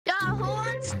who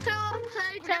wants to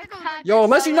play tag? Yo,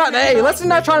 unless you're not, hey, unless you're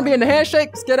not trying to be in the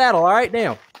handshake, skedaddle, all right?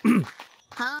 Damn.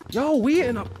 Huh? Yo, we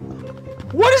in a...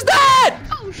 What is that?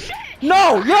 Oh shit!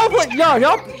 No, y'all. What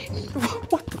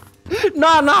the...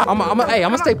 Nah. I'm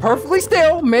gonna stay perfectly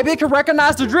still. Maybe it can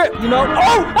recognize the drip, you know?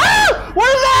 Oh! Ah! What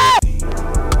is that?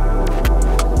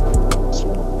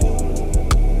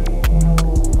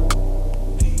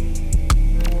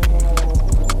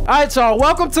 Alright, y'all,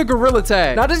 welcome to Gorilla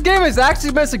Tag. Now, this game has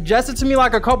actually been suggested to me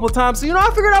like a couple of times, so you know, I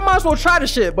figured I might as well try the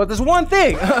shit, but there's one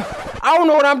thing. I don't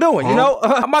know what I'm doing, you know?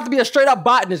 I'm about to be a straight up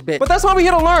bot in this bitch. But that's why we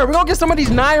here to learn. We're gonna get some of these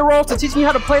 9-year-olds to teach me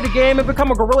how to play the game and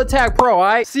become a Gorilla Tag pro,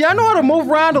 alright? See, I know how to move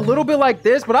around a little bit like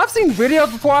this, but I've seen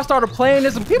videos before I started playing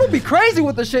this, and people be crazy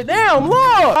with the shit. Damn,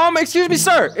 look! Excuse me,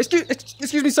 sir.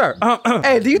 Excuse me, sir.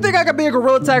 Hey, do you think I could be a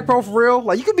Gorilla Tag pro for real?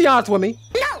 Like, you can be honest with me.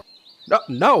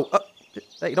 No.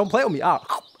 Hey, don't play with me.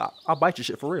 I'll bite your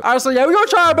shit for real. All right, so yeah, we're gonna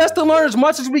try our best to learn as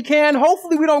much as we can.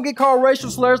 Hopefully we don't get called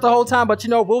racial slurs the whole time, but you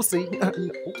know, we'll see.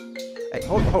 Hey,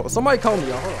 hold on. Somebody call me,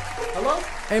 y'all. Hold on. Hello?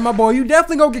 Hey, my boy, you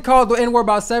definitely gonna get called the N-word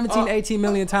about 17, 18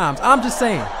 million times. I'm just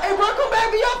saying. Hey, bro, come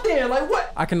back me up there. Like,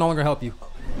 what? I can no longer help you.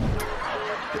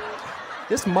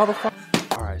 This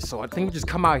motherfucker. All right, so I think we just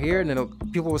come out here and then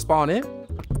people will spawn in.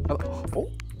 Oh.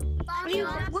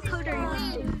 What code are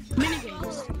you in?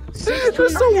 Minigames.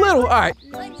 There's so little. All right.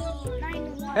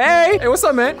 Hey, what's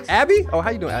up, man? Abby? Oh, how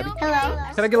you doing, Abby? Hello.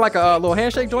 Can I get like a little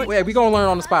handshake joint? Wait, we gonna learn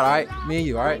on the spot, all right? Me and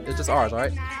you, all right? It's just ours, all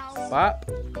right? Bop,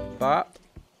 bop,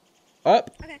 up.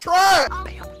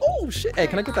 Okay. Oh shit! Hey,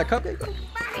 can I get that cupcake?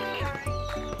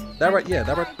 That right? Yeah,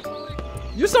 that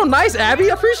right. You're so nice,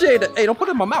 Abby. I appreciate it. Hey, don't put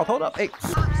it in my mouth. Hold up. Hey.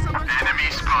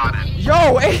 Enemy spotted.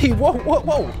 Yo, hey,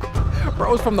 whoa.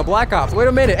 Bros from the Black Ops. Wait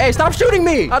a minute. Hey, stop shooting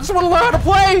me. I just want to learn how to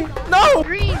play. No.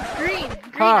 Green.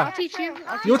 I'll teach you.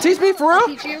 You'll teach me for real? I'll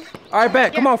teach you. All right,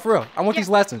 bet. Come on, for real. I want these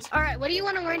lessons. All right, what do you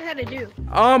want to learn how to do?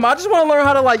 I just want to learn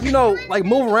how to, like, you know, like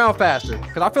move around faster.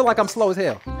 Because I feel like I'm slow as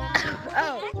hell.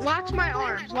 Oh, watch my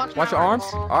arms. Watch your arms?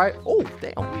 All right. Oh,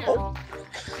 damn. Oh.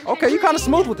 Okay, you kind of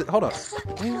smooth with it. Hold up.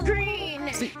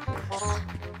 Green.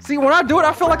 See, when I do it,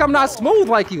 I feel like I'm not smooth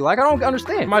like you. Like, I don't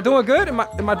understand. Am I doing good? Am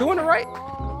I doing it right?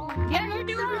 Yeah, you're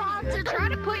doing wrong. To try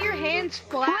to put your hands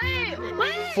flat.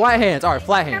 Wait. Flat hands. All right,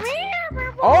 flat hands.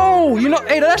 Oh, you know,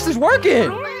 hey, that actually's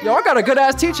working. Yo, I got a good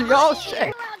ass teacher, y'all.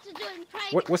 Shit.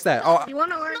 What's that? Oh, You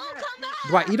want to learn?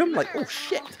 do I eat them? Like, oh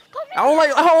shit. I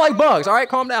don't like bugs. All right,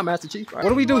 calm down, Master Chief. All right, what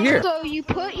do we do here? So you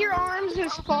put your arms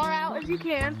as far out as you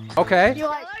can. Okay. You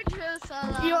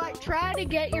like try to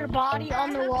get your body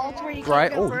on the wall to where you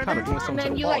Right. can go Oh, further, kind of doing and something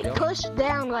then to the you wall, like yo. push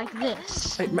down like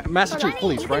this. Hey, Master Chief,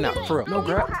 please, right now, for real. No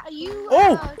grab. You,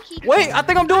 Oh, wait, I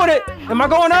think I'm doing it. Am I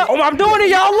going up? Oh, I'm doing it,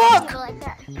 y'all. Look. like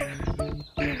that.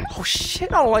 Oh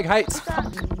shit, I don't like heights.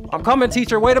 I'm coming,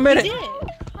 teacher. Wait a minute.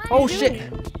 Oh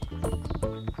shit.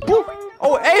 Woo.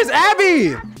 Oh, hey, it's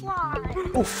Abby.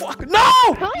 Oh fuck. No.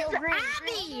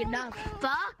 Abby, the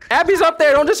fuck? Abby's up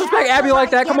there. Don't disrespect Abby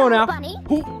like that. Come on now.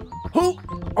 Who?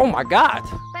 Oh my God.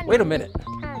 Wait a minute.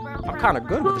 I'm kind of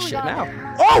good with the shit now.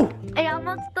 Oh! I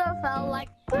almost felt like.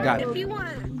 Got it. Do you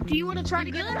want to try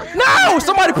to get it? No!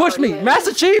 Somebody push me.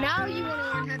 Master Chief. Now you want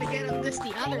to learn how to get up this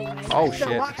the other way. Oh So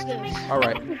shit. watch this. All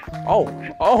right.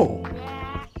 Oh.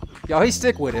 Yo, he's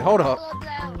stick with it. Hold up.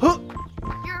 Huh.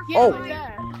 Oh.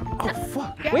 Oh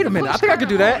fuck. Wait a minute. I think I could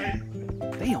do that.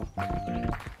 Damn,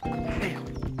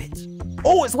 bitch.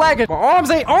 Oh, it's lagging. My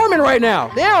arms ain't arming right now.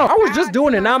 Damn, I was just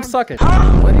doing it. Now I'm sucking.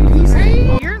 What did he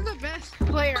say? You're the best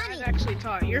player I've actually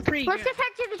taught. You're pretty good.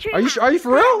 Are you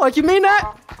for real? Like, you mean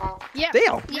that? Yeah.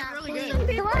 Damn. You're really good.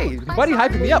 Hey, buddy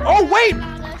hyping me up. Oh, wait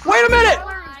a minute.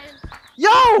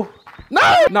 Yo, no,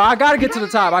 I gotta get to the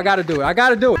top. I gotta do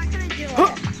it.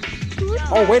 Huh.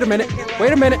 Oh, wait a minute,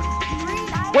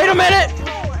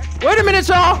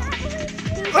 y'all.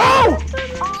 Oh!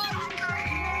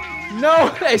 No,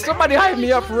 hey, somebody hype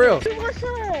me up for real.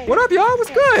 What up, y'all? What's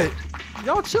good?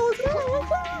 Y'all chilling?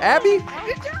 Abby?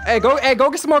 Hey, go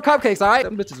get some more cupcakes, all right?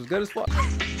 Them bitches was good as fuck.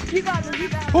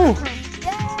 Ooh.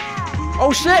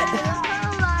 Oh, shit.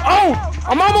 Oh,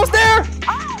 I'm almost there.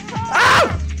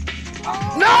 Ah!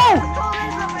 No!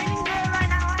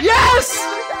 Yes!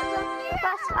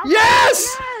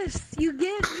 Yes! Yes, you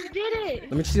did it.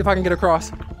 Let me see if I can get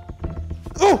across.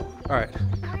 Oh! All right.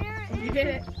 You did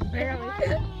it. Barely.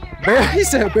 He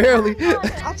said barely.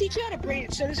 I'll teach you how to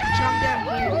branch. So just jump down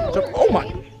here. Oh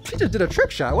my! She just did a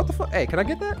trick shot. What the fuck? Hey, can I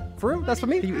get that? For real? That's for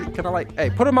me? Can I like? Hey,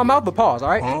 put it in my mouth, but pause. All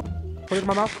right? Put it in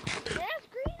my mouth.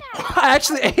 I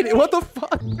actually ate it. What the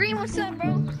fuck? Green, what's up,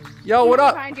 bro? Yo, what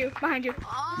up? Behind you.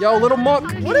 Yo, little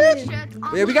monk. What is?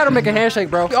 Yeah, we gotta make a handshake,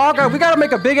 bro. We gotta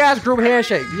make a big ass group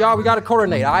handshake. Y'all, we gotta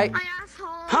coordinate. All right?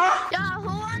 Huh? Yo, who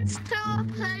wants to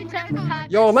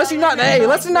Yo, unless you're not, hey,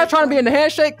 unless you're not trying to be in the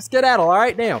handshake, skedaddle, all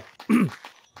right? Damn.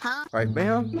 Huh? All right,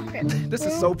 bam. This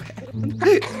is so bad.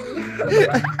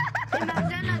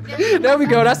 There we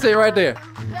go. That's it right there.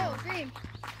 No, green.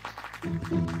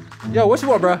 Yo, what you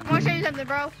want, bro? I want to show you something,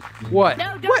 bro. What?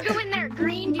 No, don't go in there.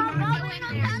 Green, do not go in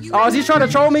there. Oh, is he trying to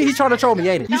troll me? He's trying to troll me,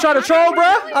 ain't he? You trying to troll, bro?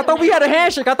 I thought we had a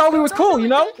handshake. I thought we was cool, you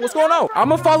know? What's going on? I'm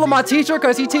gonna follow my teacher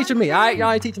because he teaching me, all right?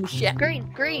 Y'all ain't teaching me shit. Green,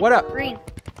 green. What up? Green,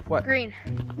 What? green.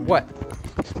 What?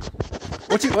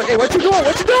 Hey, what you doing?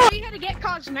 What you doing? You had to get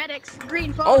cosmetics.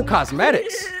 Green, follow Oh, me.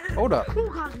 cosmetics. Hold up. Ooh,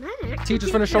 cosmetics.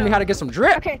 Teacher's finna show me how to get some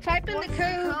drip. Okay, type in the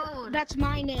code. That's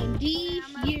my name.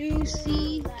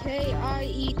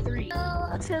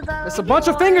 DUCKIE3. There's a bunch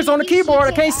of fingers on the keyboard.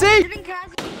 I can't see.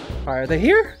 All right, are they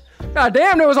here? God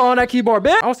damn, there was all on that keyboard,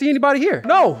 bitch. I don't see anybody here.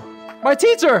 No, my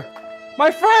teacher,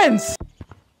 my friends.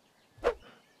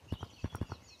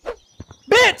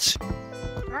 Bitch.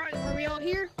 All right, are we all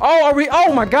here? Oh, are we?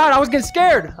 Oh my God, I was getting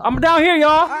scared. I'm down here, y'all.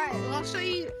 All right, well, I'll show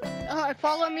you.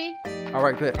 Follow me. All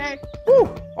right, good. Hey.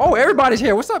 Woo. Oh, everybody's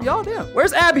here. What's up, y'all? Damn.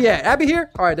 Where's Abby at? Abby here?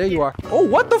 All right, there you are. Oh,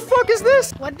 what the fuck is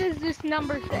this? What does this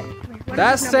number say? What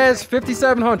That does this number says say?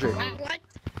 5,700. What?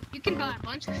 You can buy a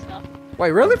bunch of stuff.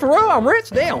 Wait, really? For real? I'm rich?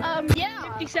 Damn. Yeah.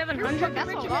 5,700. That's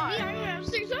a lot. I have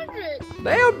 600.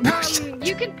 Damn.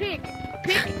 You can pick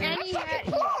any hat.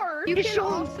 You can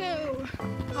also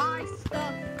buy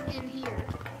stuff in here.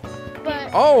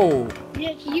 But Oh, yeah,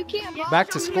 you can't buy back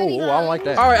to so school. many Oh, I don't like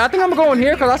that. All right, I think I'm gonna go in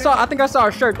here because I think I saw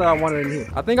a shirt that I wanted in here.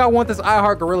 I think I want this I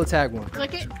Heart Gorilla Tag one.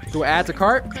 Click it. Do I add to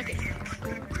cart? Click it.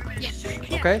 Yes.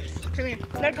 Okay. Come here.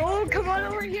 Now go. Come on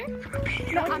over here.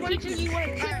 No, I'm teaching you want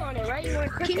to click on it, right? You want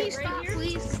to click Can you it right stop, here?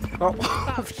 please? Oh.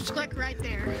 Click right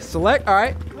there. Select. All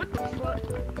right. What the fuck?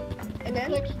 And then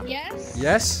click yes.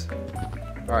 Yes.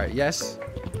 All right. Yes.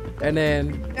 And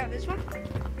then. Now this one.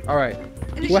 All right.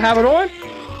 Do I have it on?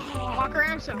 Walk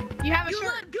around some. You have a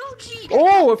shirt. Gucci.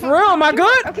 Oh, for real? Am I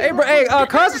good? Okay, Hey, bro. Hey,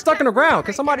 cuz is stuck in the ground.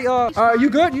 Can somebody? Are you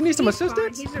good? You need some He's fine.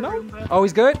 assistance? He's a No. Roomba. Oh,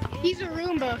 he's good. He's a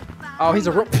Roomba. Oh, he's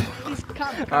a. He's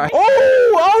come. All right.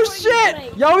 Oh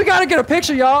shit! Yo, we gotta get a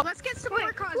picture, y'all. Let's get some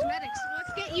more cosmetics.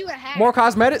 Let's get you a hat. More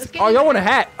cosmetics? Let's get Oh, you y'all a want a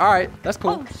hat? All right, that's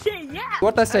cool. Oh shit, yeah.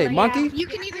 What that say? Yeah. Monkey? You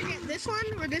can either get this one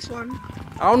or this one.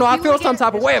 I don't know. I You feel wanna some get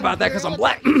type of this way one about that because I'm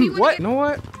black. If you wanna What? get- You know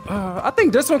what? I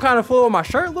think this one kind of flew on my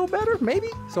shirt a little better, maybe.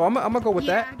 So I'm gonna go with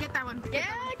Yeah, that. get that one. Yeah.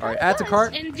 All right, add to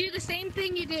cart. And do the same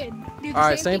thing you did. Do the All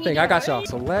right, same thing. you I did, got y'all. right?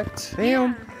 Select.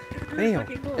 Damn. Damn.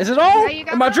 Okay, cool. Is it on? Now you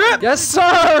got Am I that? drip? Yes,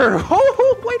 sir.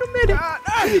 Oh, wait a minute.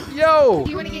 Yo. Do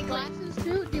you want to get glasses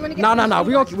too? Do you want to get? No.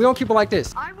 We gonna keep it like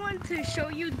this. I want to show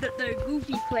you the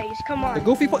goofy plays. Come on. The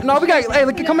goofy. No, we got. Hey,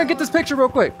 look, come and get this picture real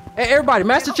quick. Hey, everybody,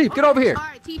 Master Chief, get over here. All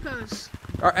right, T-pose.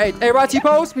 All right, hey, everybody,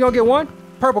 T-pose. We gonna get one.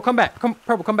 Purple, come back.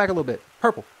 Purple, come back a little bit.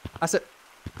 Purple. I said,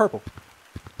 purple.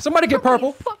 Somebody get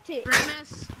purple. Fucked it.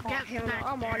 Grimace. Get Hell no, back.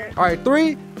 I'm on it. All right,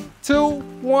 3, 2,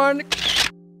 1.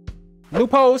 New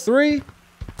pose. 3,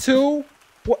 2,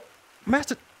 what?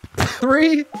 Master.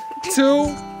 3, 2,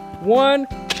 1.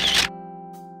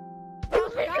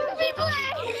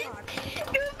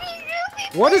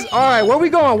 What is? All right, where we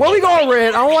going? Where we going, Red?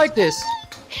 I don't like this.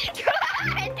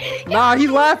 Nah, he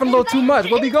laughing a little too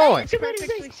much. Where we going?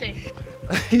 Perfectly safe.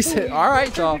 He said, all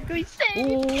right, y'all. Perfectly safe.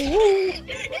 Ooh.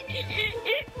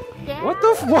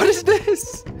 What is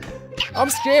this? I'm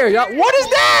scared, y'all. What is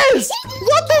this?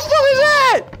 What the fuck is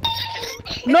that?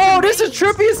 No, this is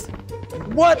trippy as...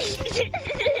 What?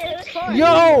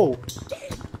 Yo.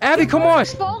 Abby, come on.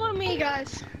 Just follow me,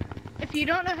 guys. If you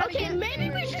don't know how to get maybe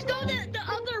we should go the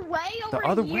other way over The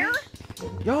other here. way?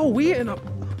 Yo, we in a...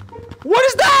 What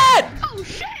is that? Oh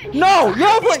shit! No,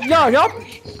 y'all.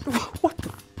 What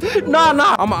the... Nah.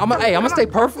 Hey, I'm gonna stay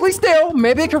perfectly still.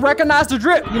 Maybe it can recognize the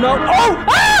drip, you know? Oh!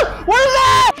 Ah! What is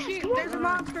that? Shoot, there's a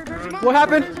monster. There's a monster. What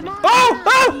happened? There's a monster.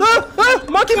 Oh!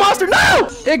 Monkey monster, no!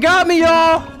 It got me,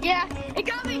 y'all. Yeah, it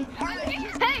got me.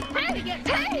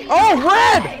 Hey! Oh,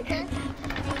 red!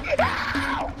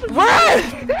 Red!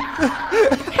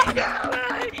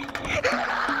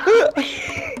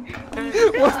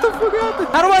 What the fuck happened?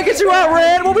 How do I get you out,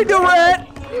 Red? What we do, Red?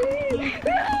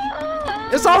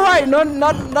 It's all right.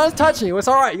 None's touching you. It's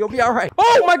all right. You'll be all right.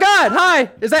 Oh my God!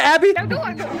 Hi. Is that Abby? Go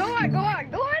out.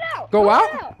 Go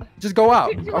out? Just go out.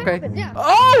 Okay. happens, yeah.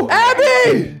 Oh,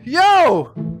 Abby!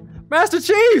 Yo, Master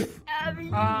Chief.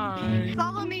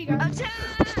 Follow me. Attack!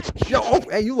 Yo, oh,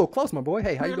 hey, you a little close, my boy.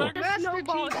 Hey, how you doing?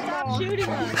 Stop shooting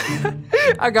us.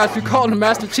 I got you calling the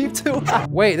Master Chief too.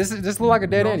 Wait, this look like a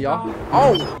dead end, y'all.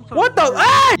 Oh, what the?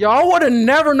 Hey! Y'all would have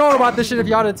never known about this shit if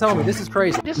y'all didn't tell me. This is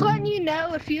crazy. Just letting you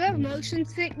know, if you have motion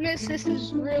sickness, this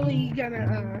is really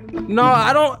gonna. No,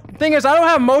 I don't. Thing is, I don't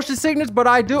have motion sickness, but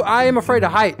I am afraid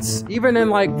of heights, even in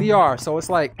like VR. So it's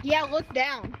like, Yeah, look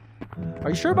down. are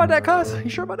you sure about that, cuz? You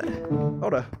sure about that?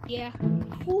 Hold up. Yeah.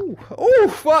 Ooh, ooh,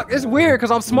 fuck. It's weird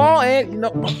because I'm small and, you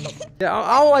know, yeah,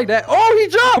 I don't like that. Oh, he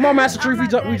jumped. Come on, Master Chief,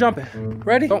 we jumping.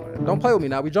 Ready? Don't play with me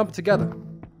now. We jumping together.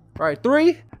 All right,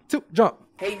 3, 2, jump.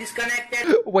 Hey,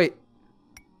 disconnected. Wait.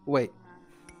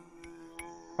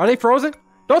 Are they frozen?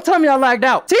 Don't tell me I lagged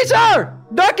out. Teacher!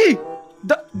 Ducky!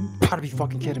 Gotta be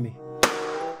fucking kidding me.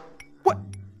 What?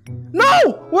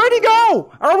 No! Where'd he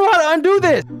go? I don't know how to undo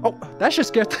this. Oh, that shit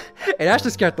scared hey, that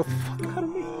shit scared the fuck out of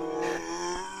me.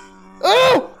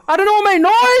 Oh! I don't know what made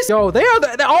noise. Yo, they are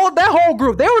that whole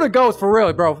group. They were the ghosts for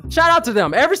real, bro. Shout out to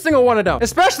them. Every single one of them.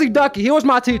 Especially Ducky. He was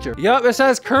my teacher. Yup, it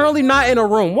says currently not in a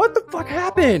room. What the fuck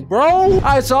happened, bro? All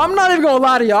right, so I'm not even gonna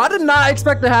lie to y'all. I did not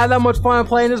expect to have that much fun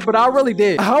playing this, but I really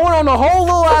did. I went on a whole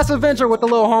little ass adventure with the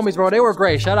little homies, bro. They were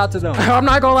great. Shout out to them. I'm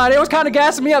not gonna lie. They was kind of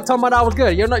gassing me up, talking about I was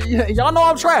good. Y'all know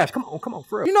I'm trash. Come on,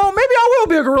 for real. You know, maybe I will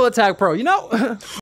be a Gorilla Tag pro, you know?